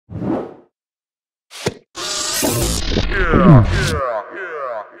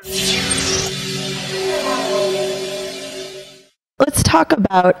Let's talk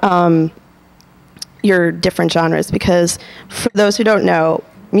about your different genres, because for those who don't know,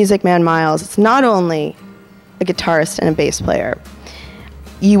 Music Man Miles, it's not only a guitarist and a bass player.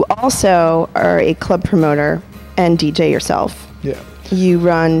 You also are a club promoter and DJ yourself. Yeah. You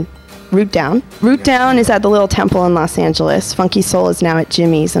run Root Down. Root Down is at the Little Temple in Los Angeles. Funky Soul is now at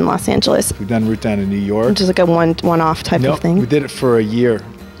Jimmy's in Los Angeles. We've done Root Down in New York. Which is like a one-off type of thing. We did it for a year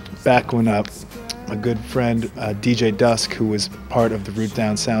back when a good friend, DJ Dusk, who was part of the Root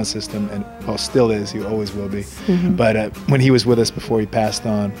Down sound system, and well, still is, he always will be. Mm-hmm. But when he was with us before he passed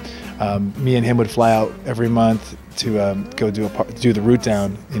on, me and him would fly out every month to go do the Root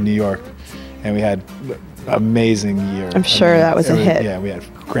Down in New York, and we had an amazing year. I'm sure that was a hit. Yeah, we had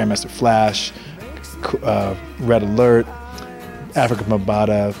Grandmaster Flash, Red Alert, Africa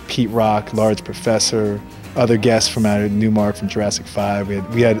Mabata, Pete Rock, Large Professor, other guests from out of Newmark from Jurassic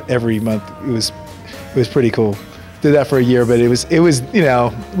 5. We had every month. It was pretty cool. Did that for a year, but it was it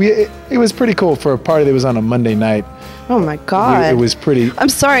was pretty cool for a party that was on a Monday night. Oh my God! It was pretty. I'm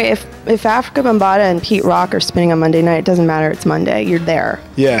sorry if Africa Bambaataa and Pete Rock are spinning on Monday night. It doesn't matter. It's Monday. You're there.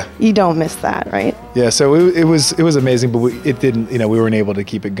 Yeah. You don't miss that, right? Yeah. So it was amazing, but it didn't. We weren't able to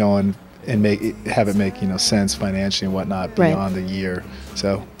keep it going and have it make sense financially and whatnot beyond the year.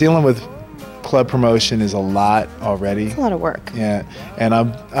 So dealing with club promotion is a lot already. It's a lot of work. Yeah, and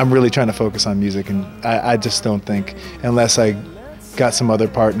I'm really trying to focus on music, and I just don't think, unless I got some other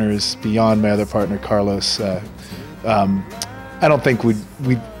partners beyond my other partner Carlos, I don't think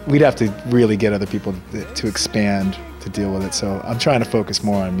we'd have to really get other people to expand to deal with it. So I'm trying to focus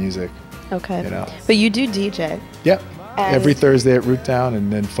more on music. Okay. But you do DJ. Yep. Every Thursday at Root Down,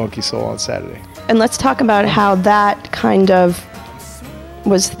 and then Funky Soul on Saturday. And let's talk about how that kind of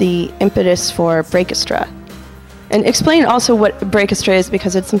was the impetus for Breakestra. And explain also what Breakestra is,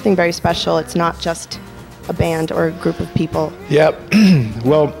 because it's something very special. It's not just a band or a group of people. Yep.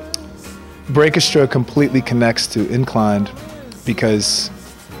 Well, Breakestra completely connects to Inclined because,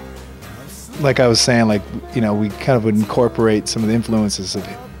 like I was saying, we kind of would incorporate some of the influences of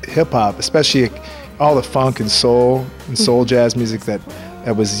hip-hop, especially all the funk and soul jazz music that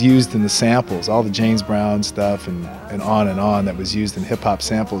was used in the samples, all the James Brown stuff and on that was used in hip-hop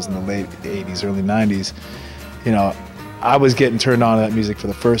samples in the late 80s, early 90s. I was getting turned on to that music for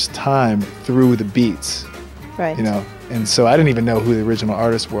the first time through the beats. Right. And so I didn't even know who the original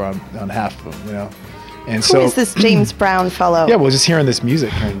artists were on half of them, And who is this James Brown fellow? Yeah, well, just hearing this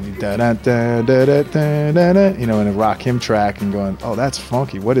music, da da da da da da da, in a rock hymn track and going, oh, that's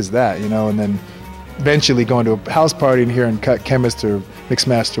funky. What is that? And then eventually going to a house party and hearing Cut Chemist or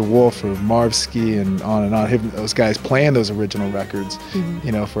Mixmaster Wolf or Marv Ski and on, those guys playing those original records,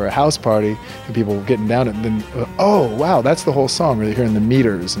 for a house party, and people getting down it, and then, oh, wow, that's the whole song. Really hearing the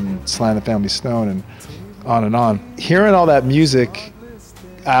Meters and Sly and the Family Stone and on. Hearing all that music,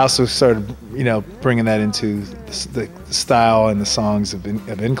 I also started, bringing that into the style and the songs of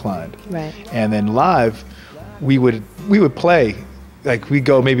Inclined. Right. And then live, we would play, we'd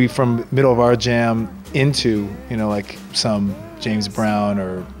go maybe from middle of our jam into, some James Brown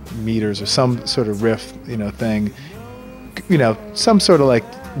or Meters or some sort of riff, thing, some sort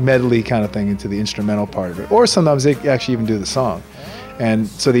of medley kind of thing into the instrumental part of it. Or sometimes they actually even do the song. And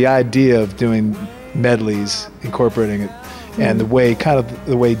so the idea of doing medleys, incorporating it, and the way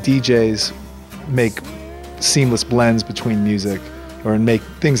DJs make seamless blends between music or make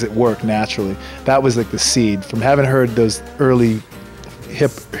things that work naturally, that was the seed from having heard those early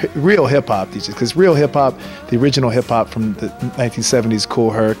real hip-hop DJs, because real hip-hop, the original hip-hop from the 1970s,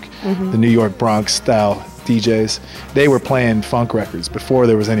 Kool Herc, the New York Bronx style DJs, they were playing funk records before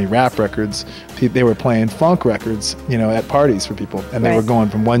there was any rap records. They were playing funk records, at parties for people, and they were going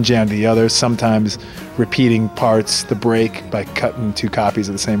from one jam to the other, sometimes repeating parts, the break, by cutting two copies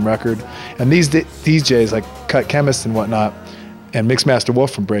of the same record. And these DJs like Cut Chemist and whatnot, and Mixmaster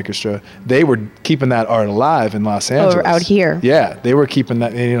Wolf from Breakestra, they were keeping that art alive in Los Angeles. Or out here. Yeah, they were keeping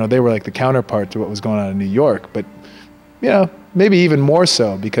that, they were the counterpart to what was going on in New York, but, maybe even more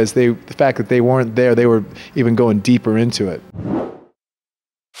so, because the fact that they weren't there, they were even going deeper into it.